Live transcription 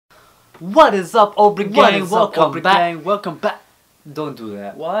What is up, Obregon? Welcome back. Welcome back. Don't do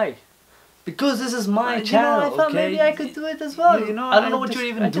that. Why? Because this is my channel. I thought okay? maybe I could do it as well. You know, I don't know what you're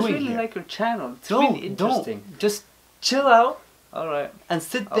even doing. I just really here. like your channel. It's Don't, really interesting. Don't. Just chill out. All right. And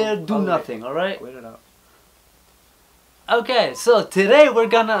sit there, do nothing. All right. Wait it out. Okay, so today we're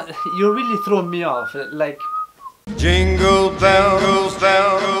gonna. You're really throwing me off. Like. Jingle bells, goes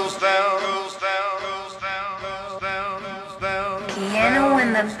down, goes down, goes down, goes down, goes down, goes down. Piano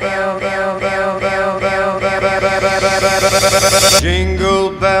in the bell, bell, bell, bell, bell, bell, bell, bell.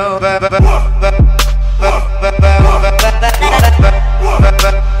 Jingle bell.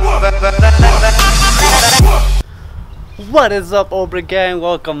 What is up, Obregon?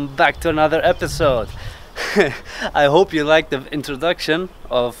 Welcome back to another episode. I hope you liked the introduction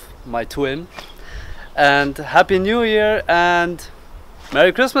of my twin. And Happy New Year and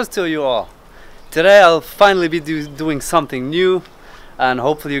Merry Christmas to you all. Today I'll finally be doing something new and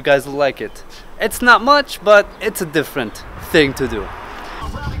hopefully you guys will like it. It's not much, but it's a different thing to do.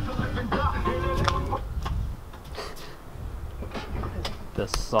 The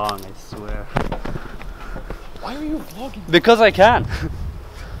song, I swear. Why are you vlogging? Because I can.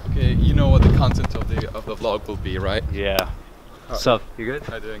 Okay, you know what the content of the vlog will be, right? Yeah. So, you good?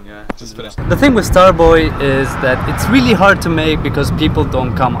 How you doing? Yeah, just finished. The thing with Starboy is that it's really hard to make because people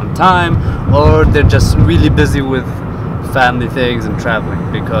don't come on time or they're just really busy with family things and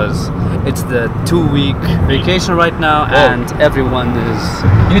traveling because it's the 2-week vacation right now. Whoa. And everyone is...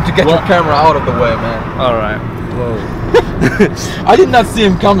 You need to get your camera out of the way, man. Alright. Whoa. I did not see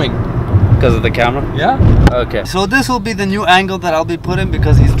him coming. Because of the camera? Yeah. Okay. So this will be the new angle that I'll be putting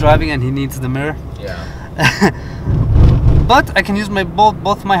because he's driving and he needs the mirror. Yeah. But I can use my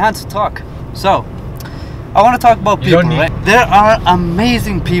both my hands to talk. So I want to talk about people, right? There are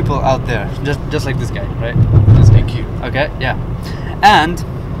amazing people out there, just like this guy, right? Thank you. Okay, yeah. And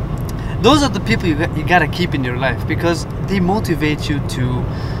those are the people you gotta keep in your life because they motivate you to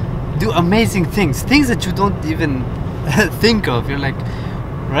do amazing things that you don't even think of. You're like,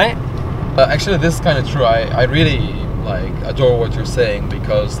 right? Actually, this is kind of true. I really like adore what you're saying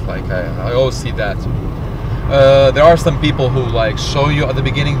because like I always see that. There are some people who like show you at the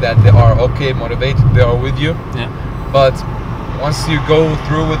beginning that they are okay, motivated, they are with you. Yeah. But once you go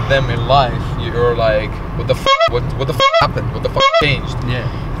through with them in life, you're like, what the f? What the f happened? What the f changed? Yeah.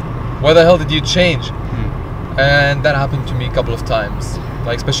 Why the hell did you change? And that happened to me a couple of times.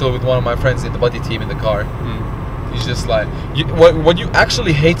 Like especially with one of my friends in the buddy team in the car. He's just like, what you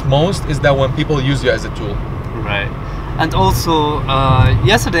actually hate most is that when people use you as a tool. Right. And also,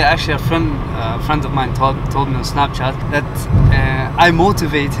 yesterday actually a friend of mine told me on Snapchat that I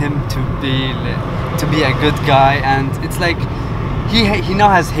motivate him to be a good guy, and it's like he now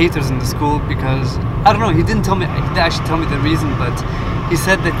has haters in the school because I don't know. He didn't actually tell me the reason, but he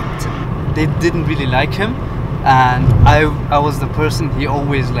said that they didn't really like him, and I was the person he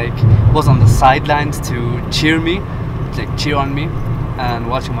always like was on the sidelines to cheer on me and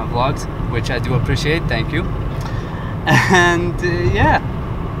watching my vlogs, which I do appreciate. Thank you. And yeah,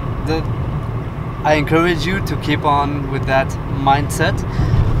 I encourage you to keep on with that mindset.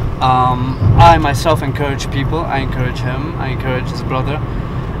 I myself encourage people. I encourage him. I encourage his brother,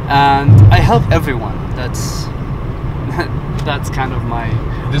 and I help everyone. That's kind of my.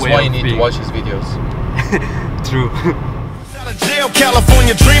 This is why you need to watch his videos. True. Out of jail,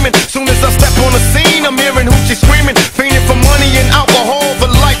 California dreaming. Soon as I step on the scene, I'm hearing hoochie screaming, fiending for money and alcohol.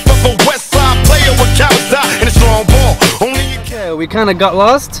 The life of a West Side player with cowards out and a strong ball. Okay, we kind of got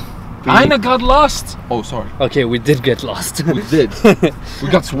lost. Kinda got lost. Oh, sorry. Okay, we did get lost. We did. We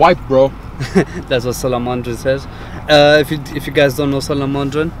got swiped, bro. That's what Salamandran says. If you guys don't know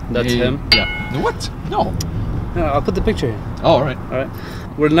Salamandran, that's him. Yeah. What? No. I'll put the picture here. Oh, all right. All right.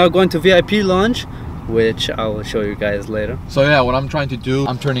 We're now going to VIP lounge, which I will show you guys later. So yeah, what I'm trying to do,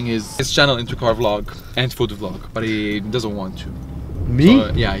 I'm turning his channel into car vlog and food vlog, but he doesn't want to. Me?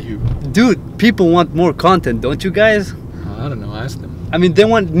 So, yeah, you. Dude, people want more content, don't you guys? I don't know, ask them. I mean, they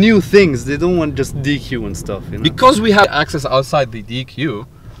want new things. They don't want just DQ and stuff, you know? Because we have access outside the DQ,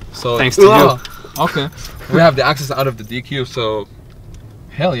 so... Thanks to you. Okay. We have the access out of the DQ, so...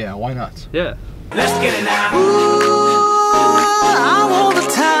 Hell yeah, why not? Yeah. Let's get it now. I want the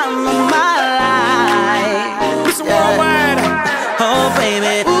time of my life. Listen worldwide. Oh,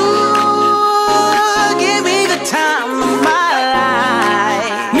 baby. Ooh, give me the time of my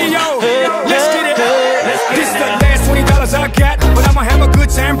life. Neo, let's get it. This is the last $20 I got, but I'ma have a good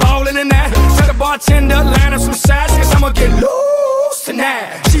time ballin' in that. Tell the bartender, line up some shots, cause I'ma get loose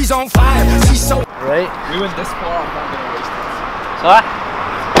tonight. She's on fire, she's so... Right? We went this far, I'm not gonna waste it. So,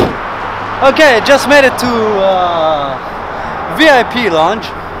 okay, just made it to VIP lounge.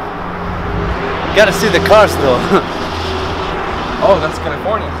 Gotta see the cars though. Oh, that's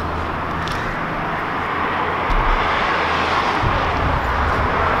California.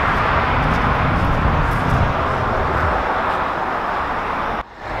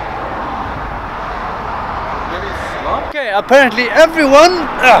 Okay, apparently everyone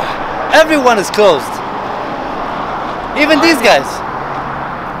is closed. Even these guys.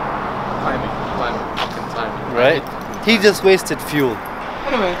 Timing, fucking timing. Right? He just wasted fuel.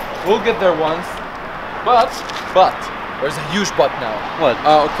 Anyway, we'll get there once. But, there's a huge but now. What?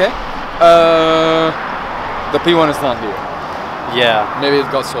 Okay. The P1 is not here. Yeah. Maybe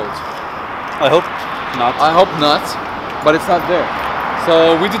it got sold. I hope not. I hope not, but it's not there.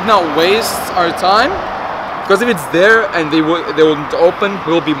 So we did not waste our time, because if it's there and they wouldn't open,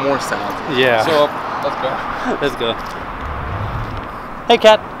 we'll be more sad. Yeah. So let's go. Let's go. Hey,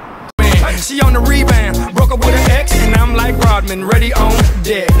 Kat. She on the rebound, broke up with her ex, and I'm like Rodman, ready on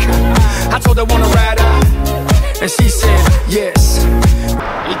deck. I told her wanna ride out, and she said yes.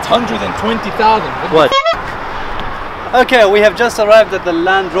 820,000. What? Okay, we have just arrived at the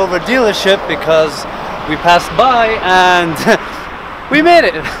Land Rover dealership because we passed by and we made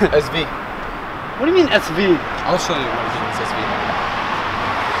it. SV. What do you mean SV? I'll show you what it means SV.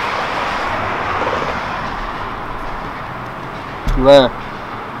 Where?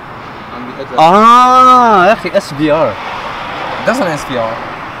 On the edge of Ah, okay, SVR. That's an SVR.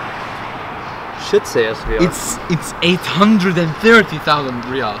 Should say SVR. It's 830,000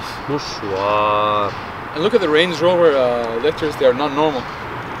 riyals. Mushwa. And look at the Range Rover letters, they are not normal.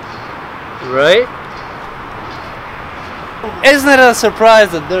 Right? Isn't it a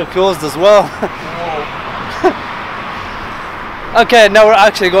surprise that they're closed as well? Okay, now we're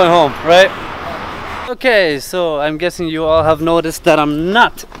actually going home, right? Okay, so I'm guessing you all have noticed that I'm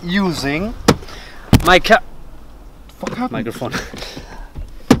not using my cap. Microphone.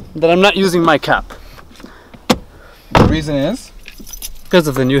 That I'm not using my cap. The reason is? Because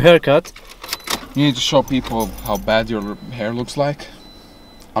of the new haircut. You need to show people how bad your hair looks like.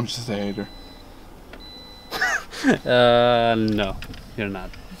 I'm just a hater. No, you're not.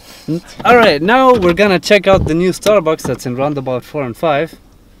 Alright, now we're gonna check out the new Starbucks that's in roundabout 4 and 5.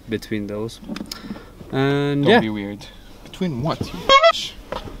 Between those. And Don't yeah. be weird. Between what, you bitch?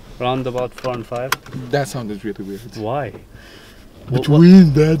 Roundabout 4 and 5. That sounded really weird. Why?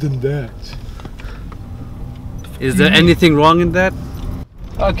 Between that and that. Is there anything wrong in that?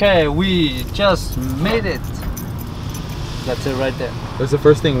 Okay, we just made it. That's it right there. That's the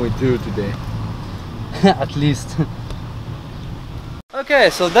first thing we do today. At least. Okay,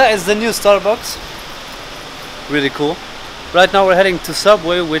 so that is the new Starbucks. Really cool. Right now we're heading to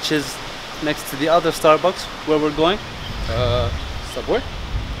Subway, which is next to the other Starbucks where we're going. Subway?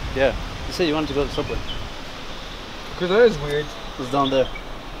 Yeah. You said you wanted to go to Subway. Because that is weird. It's down there.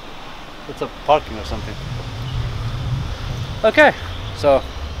 It's a parking or something. Okay, so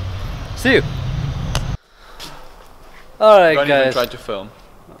see you. Alright, Don't guys. even try to film.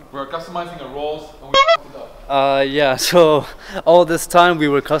 We're customizing the rolls and we fucked it up. Yeah, so all this time we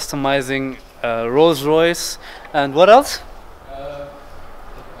were customizing Rolls Royce and what else?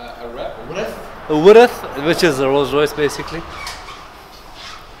 A Woodeth, which is a Rolls Royce basically.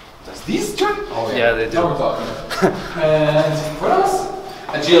 Does these turn? Oh Yeah, they do. Now we're talking. And what else?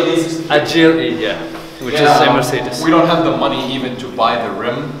 A GLE 60. A GLE, yeah, which is a Mercedes. We don't have the money even to buy the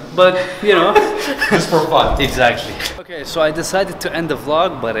rim. But, you know. Just for fun. Exactly. Okay, so I decided to end the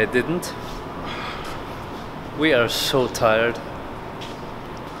vlog, but I didn't. We are so tired.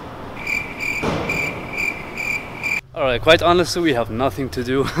 Alright, quite honestly, we have nothing to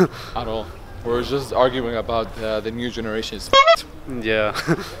do. At all. We're just arguing about the new generation's Yeah.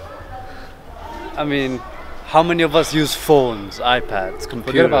 I mean, how many of us use phones, iPads, computers?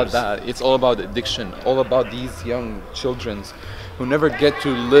 Forget about that. It's all about addiction. All about these young children who never get to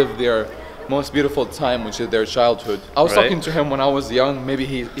live their most beautiful time, which is their childhood. I was talking to him when I was young. Maybe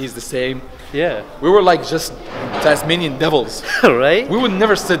he's the same. Yeah. We were like just Tasmanian devils. Right? We would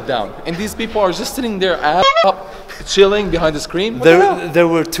never sit down. And these people are just sitting there ass up, chilling behind the screen. There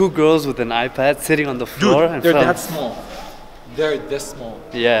were two girls with an iPad sitting on the floor. Dude, and they're film. that small. They're this small.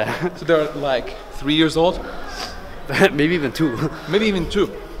 Yeah. So they're like 3 years old. Maybe even 2. Maybe even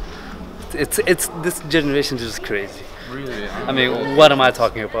 2. It's this generation is just crazy. Really? I mean, what am I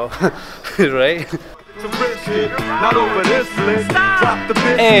talking about? Right? Not over this list. Drop the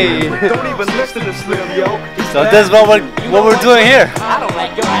bitch. Hey. Don't even listen to Slim, yo. So that's what we're doing here. I don't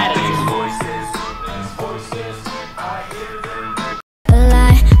like your attitude.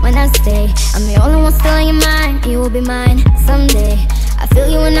 When I stay, I'm the only one still in your mind. You will be mine someday. I feel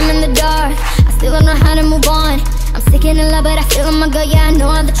you when I'm in the dark. I still don't know how to move on. I'm sticking in love, but I feel in my gut. Yeah, I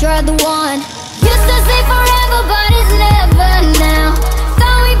know that you're the one. used to say forever, but